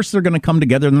 Of course, they're going to come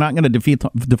together. They're not going to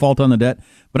default on the debt.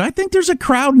 But I think there's a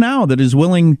crowd now that is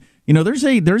willing. There's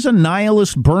a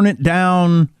nihilist, burn it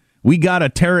down, we got to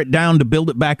tear it down to build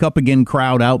it back up again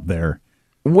crowd out there.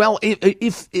 Well,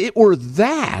 if it were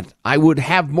that, I would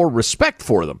have more respect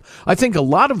for them. I think a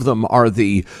lot of them are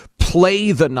the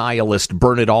play the nihilist,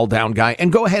 burn it all down guy,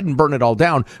 and go ahead and burn it all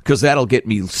down because that'll get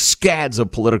me scads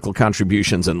of political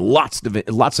contributions and lots of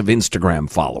Instagram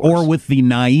followers. Or with the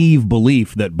naive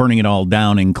belief that burning it all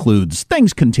down includes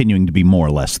things continuing to be more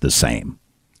or less the same.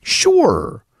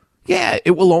 Sure. Yeah,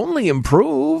 it will only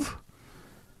improve.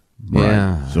 Right.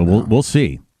 Yeah. So we'll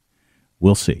see.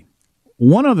 We'll see.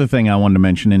 One other thing I wanted to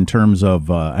mention in terms of,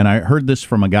 and I heard this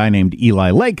from a guy named Eli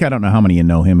Lake. I don't know how many of you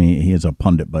know him. He is a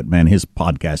pundit, but man, his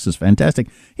podcast is fantastic.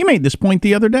 He made this point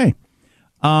the other day.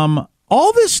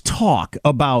 All this talk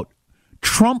about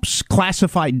Trump's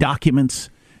classified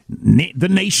documents, the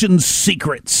nation's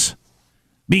secrets,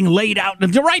 being laid out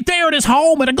right there at his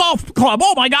home at a golf club.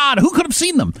 Oh, my God, who could have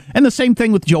seen them? And the same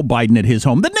thing with Joe Biden at his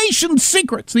home. The nation's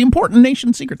secrets, the important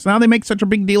nation's secrets. Now they make such a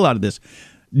big deal out of this.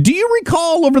 Do you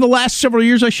recall over the last several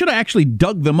years, I should have actually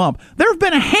dug them up, there have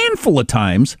been a handful of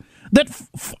times that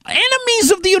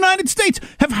enemies of the United States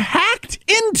have hacked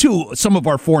into some of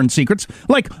our foreign secrets,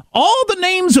 like all the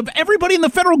names of everybody in the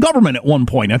federal government at one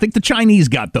point. I think the Chinese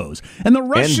got those. And the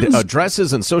Russians... And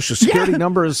addresses and social security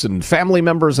numbers and family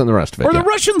members and the rest of it. Or the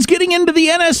Russians getting into the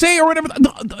NSA or whatever.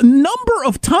 The number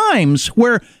of times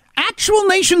where actual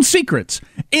nation secrets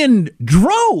in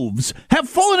droves have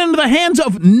fallen into the hands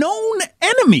of known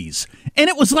enemies. And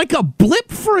it was like a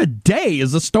blip for a day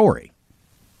as a story.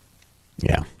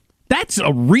 Yeah. That's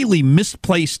a really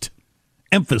misplaced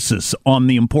emphasis on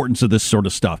the importance of this sort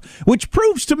of stuff, which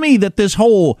proves to me that this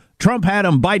whole Trump had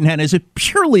him, Biden had him is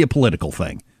purely a political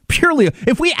thing.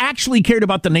 If we actually cared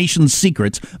about the nation's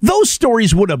secrets, those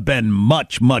stories would have been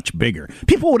much, much bigger.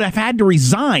 People would have had to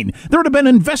resign. There would have been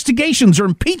investigations or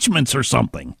impeachments or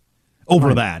something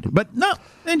over that. But no,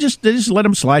 they just let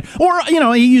him slide. Or,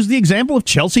 he used the example of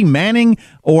Chelsea Manning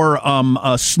or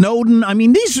Snowden. I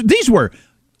mean, these were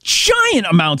giant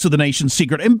amounts of the nation's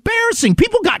secret. Embarrassing.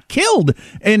 People got killed.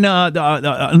 And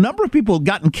a number of people have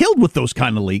gotten killed with those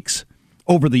kind of leaks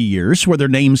over the years where their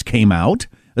names came out.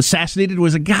 Assassinated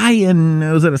was a guy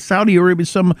was it Saudi Arabia?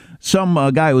 Some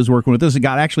guy who was working with this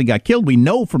actually got killed. We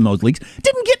know from those leaks.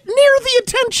 Didn't get near the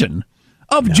attention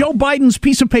of Joe Biden's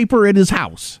piece of paper at his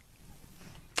house,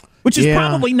 which is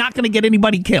probably not going to get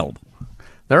anybody killed.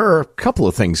 There are a couple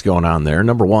of things going on there.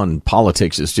 Number one,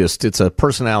 politics is it's a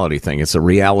personality thing. It's a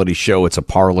reality show. It's a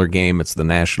parlor game. It's the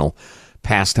national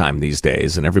pastime these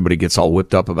days, and everybody gets all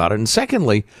whipped up about it. And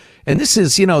secondly, and this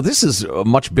is a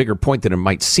much bigger point than it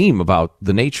might seem about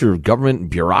the nature of government and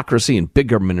bureaucracy and big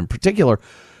government in particular.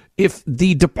 If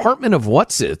the Department of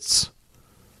What's-Its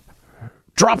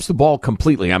drops the ball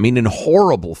completely, I mean, in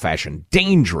horrible fashion,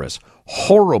 dangerous,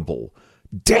 horrible,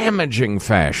 damaging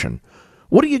fashion,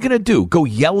 what are you going to do? Go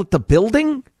yell at the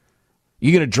building?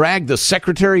 You're going to drag the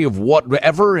secretary of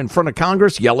whatever in front of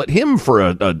Congress, yell at him for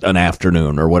an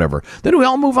afternoon or whatever. Then we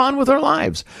all move on with our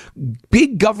lives.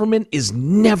 Big government is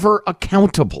never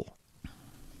accountable.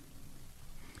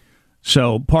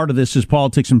 So part of this is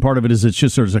politics and part of it is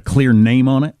there's a clear name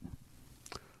on it?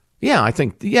 Yeah, I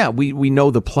think, we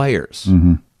know the players.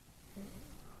 Mm-hmm.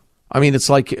 I mean, it's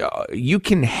like you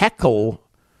can heckle...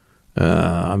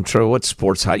 I'm sure what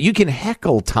sports you can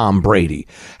heckle Tom Brady.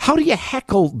 How do you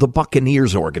heckle the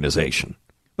Buccaneers organization?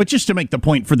 But just to make the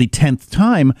point for the 10th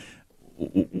time,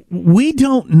 we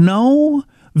don't know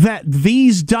that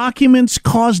these documents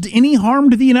caused any harm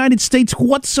to the United States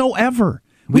whatsoever.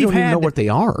 We don't even know what they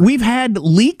are. We've had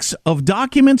leaks of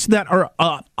documents that are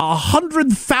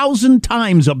 100,000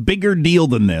 times a bigger deal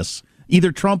than this.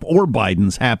 Either Trump or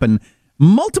Biden's happen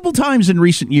multiple times in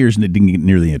recent years, and it didn't get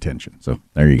near the attention. So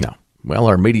there you go. Well,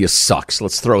 our media sucks.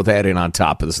 Let's throw that in on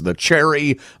top of this. The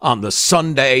cherry on the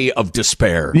sundae of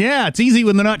despair. Yeah, it's easy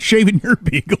when they're not shaving your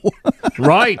beagle.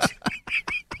 Right.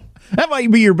 That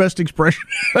might be your best expression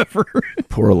ever.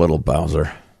 Poor little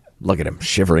Bowser. Look at him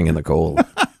shivering in the cold.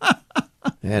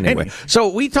 Anyway,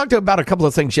 so we talked about a couple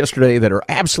of things yesterday that are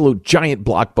absolute giant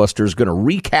blockbusters. Going to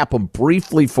recap them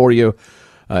briefly for you.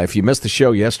 If you missed the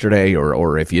show yesterday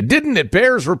or if you didn't, it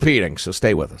bears repeating. So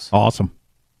stay with us. Awesome.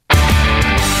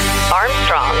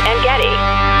 Armstrong and Getty.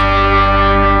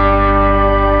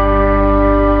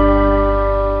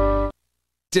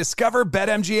 Discover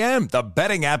BetMGM, the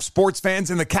betting app sports fans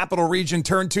in the capital region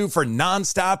turn to for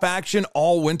nonstop action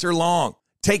all winter long.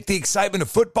 Take the excitement of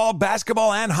football,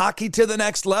 basketball, and hockey to the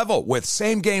next level with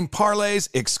same-game parlays,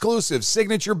 exclusive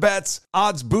signature bets,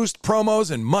 odds boost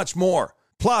promos, and much more.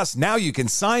 Plus, now you can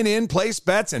sign in, place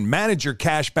bets, and manage your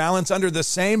cash balance under the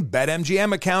same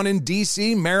BetMGM account in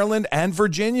D.C., Maryland, and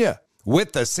Virginia.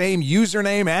 With the same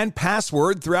username and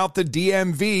password throughout the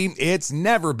DMV, it's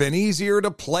never been easier to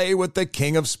play with the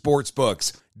king of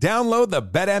sportsbooks. Download the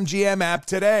BetMGM app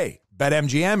today.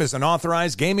 BetMGM is an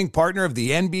authorized gaming partner of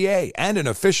the NBA and an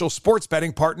official sports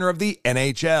betting partner of the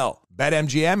NHL.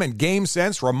 BetMGM and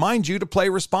GameSense remind you to play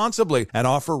responsibly and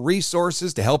offer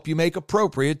resources to help you make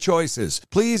appropriate choices.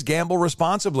 Please gamble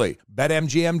responsibly.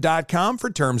 BetMGM.com for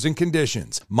terms and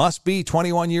conditions. Must be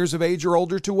 21 years of age or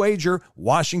older to wager.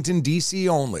 Washington, D.C.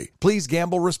 only. Please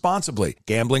gamble responsibly.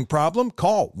 Gambling problem?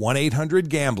 Call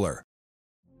 1-800-GAMBLER.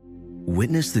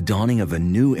 Witness the dawning of a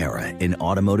new era in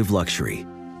automotive luxury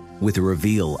with a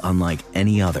reveal unlike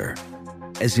any other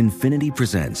as Infiniti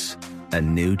presents a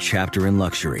new chapter in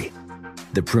luxury.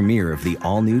 The premiere of the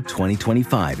all-new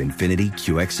 2025 Infiniti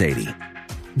QX80.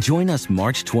 Join us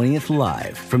March 20th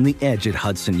live from the Edge at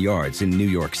Hudson Yards in New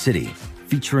York City,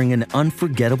 featuring an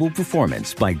unforgettable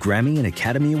performance by Grammy and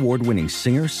Academy Award-winning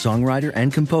singer, songwriter,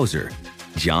 and composer,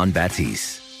 Jon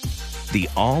Batiste. The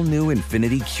all-new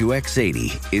Infiniti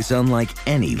QX80 is unlike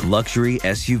any luxury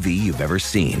SUV you've ever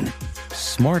seen.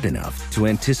 Smart enough to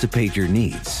anticipate your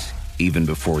needs, even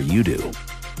before you do.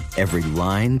 Every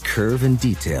line, curve, and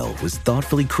detail was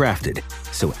thoughtfully crafted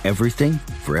so everything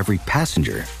for every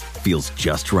passenger feels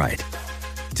just right.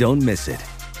 Don't miss it.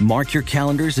 Mark your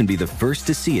calendars and be the first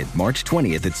to see it March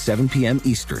 20th at 7 p.m.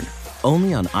 Eastern,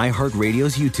 only on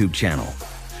iHeartRadio's YouTube channel.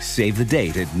 Save the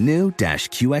date at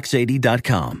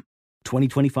new-QX80.com.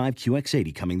 2025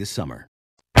 QX80 coming this summer.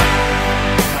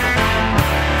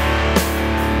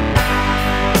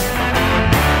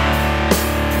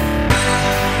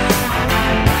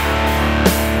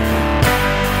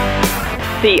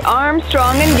 The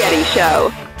Armstrong and Getty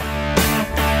Show.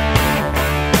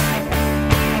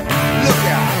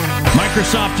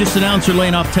 Microsoft just announced they're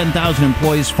laying off 10,000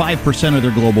 employees, 5% of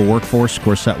their global workforce. Of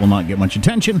course, that will not get much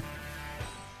attention.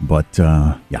 But,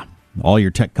 yeah, all your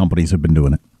tech companies have been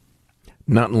doing it.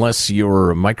 Not unless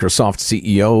your Microsoft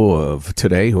CEO of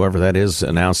today, whoever that is,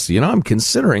 announced, I'm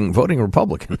considering voting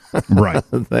Republican. Right.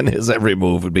 Then his every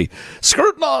move would be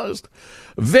scrutinized.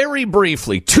 Very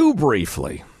briefly, too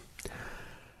briefly, a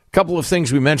couple of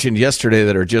things we mentioned yesterday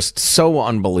that are just so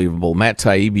unbelievable. Matt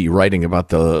Taibbi writing about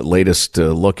the latest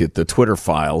look at the Twitter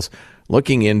files,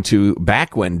 looking into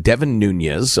back when Devin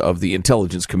Nunes of the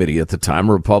Intelligence Committee at the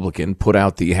time, Republican, put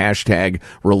out the hashtag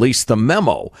release the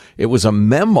memo. It was a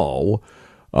memo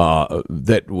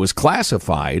that was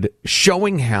classified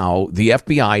showing how the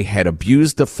FBI had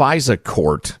abused the FISA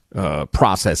court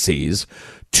processes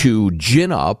to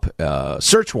gin up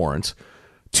search warrants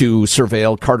to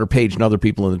surveil Carter Page and other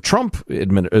people in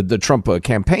the Trump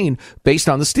campaign based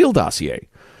on the Steele dossier.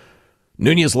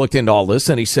 Nunes looked into all this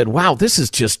and he said, wow, this is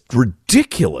just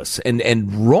ridiculous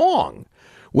and wrong.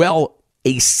 Well,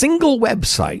 a single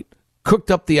website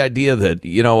cooked up the idea that,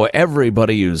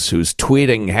 everybody who's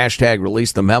tweeting hashtag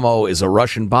release the memo is a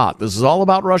Russian bot. This is all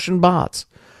about Russian bots.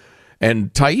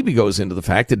 And Taibbi goes into the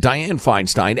fact that Dianne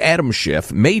Feinstein, Adam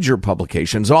Schiff, major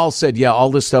publications all said, yeah,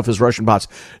 all this stuff is Russian bots.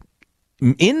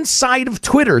 Inside of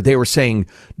Twitter, they were saying,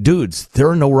 dudes, there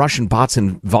are no Russian bots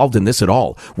involved in this at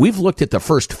all. We've looked at the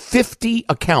first 50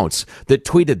 accounts that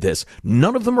tweeted this.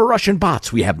 None of them are Russian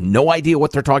bots. We have no idea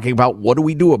what they're talking about. What do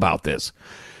we do about this?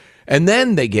 And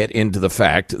then they get into the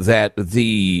fact that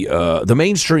the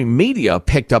mainstream media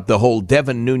picked up the whole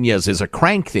Devin Nunes is a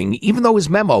crank thing, even though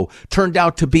his memo turned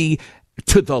out to be,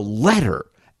 to the letter,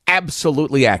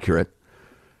 absolutely accurate.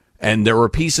 And there were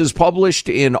pieces published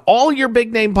in all your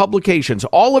big name publications,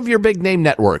 all of your big name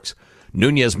networks.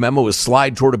 Nunes' memo is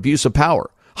slide toward abuse of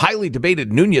power. Highly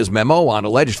debated Nunes memo on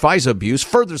alleged FISA abuse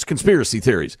furthers conspiracy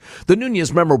theories. The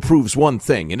Nunes memo proves one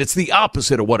thing, and it's the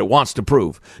opposite of what it wants to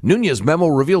prove. Nunes memo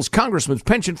reveals congressman's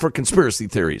penchant for conspiracy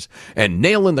theories and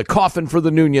nail in the coffin for the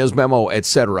Nunes memo,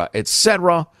 etc.,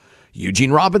 etc.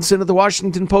 Eugene Robinson of the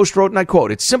Washington Post wrote, and I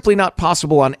quote, it's simply not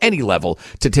possible on any level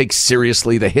to take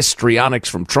seriously the histrionics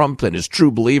from Trump and his true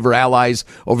believer allies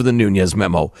over the Nunes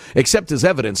memo, except as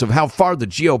evidence of how far the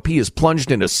GOP is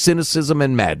plunged into cynicism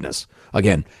and madness.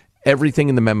 Again, everything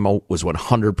in the memo was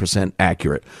 100%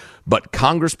 accurate. But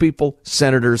congresspeople,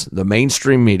 senators, the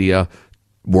mainstream media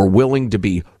were willing to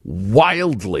be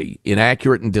wildly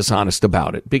inaccurate and dishonest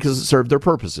about it because it served their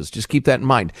purposes. Just keep that in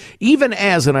mind. Even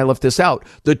as, and I left this out,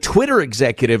 the Twitter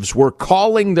executives were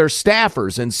calling their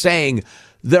staffers and saying,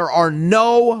 there are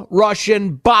no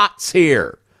Russian bots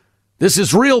here. This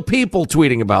is real people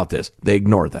tweeting about this. They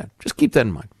ignored that. Just keep that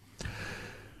in mind.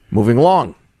 Moving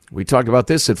along. We talked about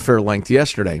this at fair length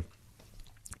yesterday.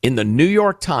 In the New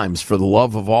York Times, for the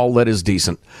love of all that is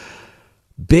decent,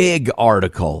 big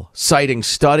article citing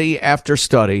study after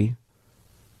study,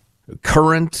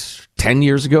 current 10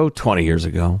 years ago, 20 years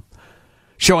ago,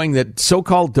 showing that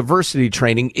so-called diversity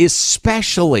training,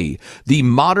 especially the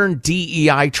modern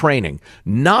DEI training,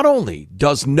 not only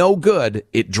does no good,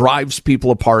 it drives people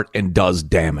apart and does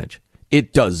damage.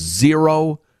 It does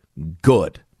zero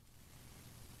good.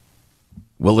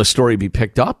 Will the story be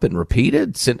picked up and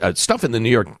repeated? Stuff in the New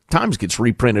York Times gets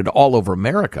reprinted all over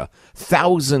America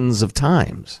thousands of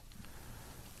times.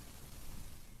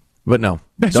 But no,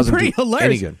 that's doesn't pretty do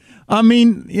hilarious. Any good. I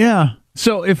mean, yeah.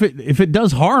 So if it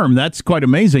does harm, that's quite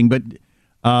amazing. But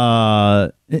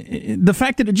the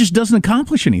fact that it just doesn't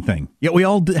accomplish anything, yet we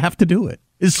all have to do it,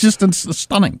 it's just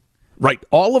stunning. Right.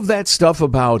 All of that stuff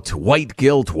about white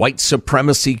guilt, white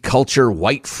supremacy culture,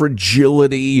 white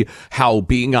fragility, how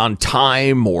being on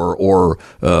time or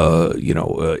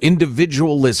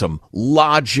individualism,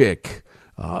 logic,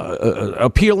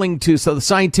 appealing to the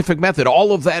scientific method,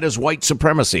 all of that is white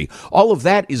supremacy. All of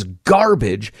that is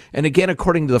garbage. And again,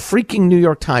 according to the freaking New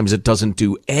York Times, it doesn't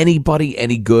do anybody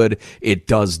any good. It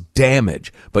does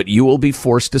damage. But you will be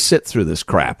forced to sit through this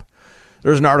crap.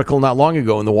 There's an article not long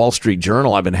ago in the Wall Street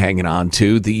Journal I've been hanging on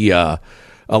to.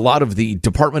 A lot of the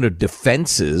Department of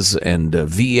Defense's and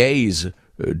VA's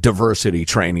diversity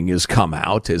training has come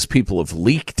out as people have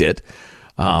leaked it.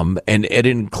 And it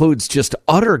includes just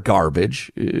utter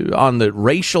garbage on the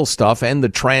racial stuff and the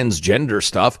transgender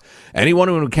stuff. Anyone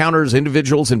who encounters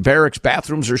individuals in barracks,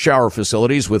 bathrooms, or shower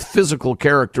facilities with physical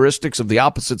characteristics of the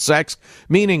opposite sex,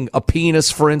 meaning a penis,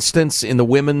 for instance, in the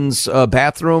women's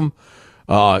bathroom,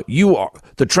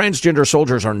 the transgender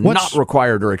soldiers are not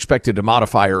required or expected to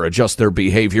modify or adjust their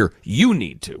behavior. You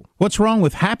need to. What's wrong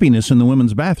with happiness in the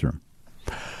women's bathroom?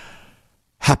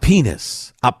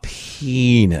 Happiness. A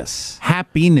penis.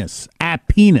 Happiness. A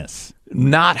penis.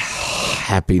 Not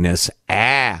happiness.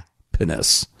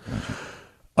 Happiness.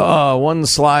 One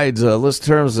slides list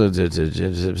terms.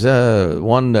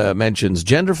 One mentions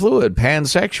gender fluid,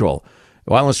 pansexual.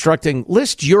 While instructing,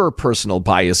 list your personal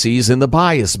biases in the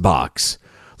bias box.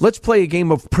 Let's play a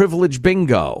game of privilege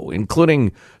bingo,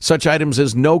 including such items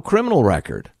as no criminal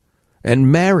record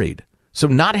and married. So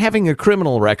not having a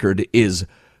criminal record is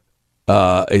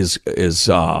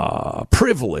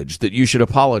privilege that you should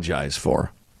apologize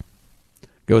for.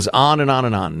 Goes on and on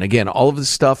and on. And again, all of this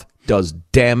stuff does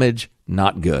damage,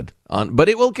 not good. But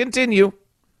it will continue.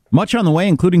 Much on the way,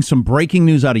 including some breaking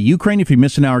news out of Ukraine. If you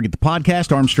miss an hour, get the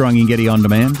podcast, Armstrong and Getty On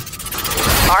Demand.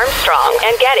 Armstrong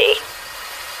and Getty.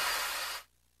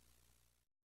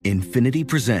 Infiniti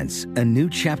presents a new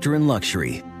chapter in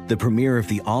luxury, the premiere of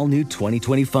the all-new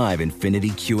 2025 Infiniti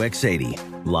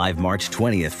QX80, live March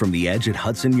 20th from the Edge at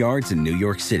Hudson Yards in New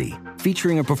York City,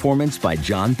 featuring a performance by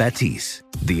John Batiste.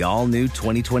 The all-new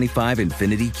 2025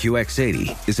 Infiniti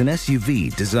QX80 is an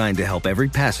SUV designed to help every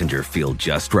passenger feel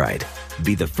just right.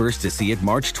 Be the first to see it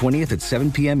March 20th at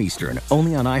 7 p.m. Eastern,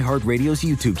 only on iHeartRadio's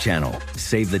YouTube channel.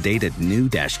 Save the date at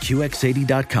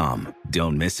new-QX80.com.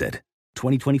 Don't miss it.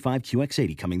 2025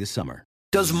 QX80 coming this summer.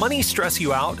 Does money stress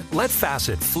you out? Let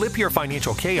Facet flip your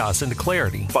financial chaos into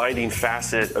clarity. Finding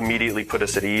Facet immediately put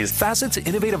us at ease. Facet's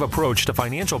innovative approach to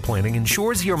financial planning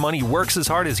ensures your money works as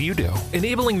hard as you do,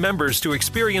 enabling members to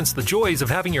experience the joys of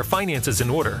having your finances in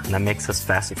order. And that makes us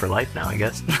Facet for life now, I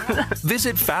guess.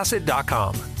 Visit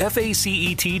Facet.com,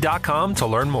 FACET.com to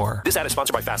learn more. This ad is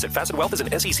sponsored by Facet. Facet Wealth is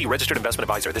an SEC registered investment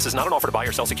advisor. This is not an offer to buy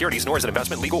or sell securities, nor is it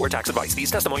investment, legal, or tax advice.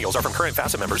 These testimonials are from current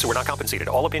Facet members who are not compensated.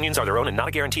 All opinions are their own and not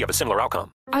a guarantee of a similar outcome.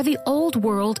 Are the old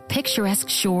world picturesque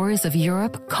shores of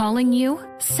Europe calling you?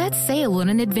 Set sail on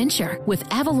an adventure with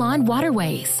Avalon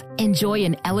Waterways. Enjoy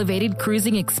an elevated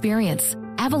cruising experience.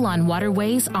 Avalon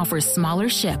Waterways offers smaller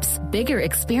ships, bigger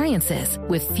experiences,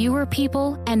 with fewer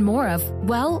people and more of,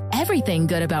 well, everything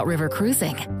good about river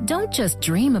cruising. Don't just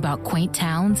dream about quaint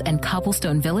towns and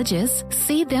cobblestone villages.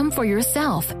 See them for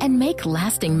yourself and make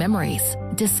lasting memories.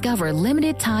 Discover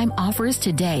limited time offers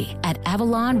today at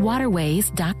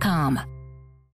AvalonWaterways.com.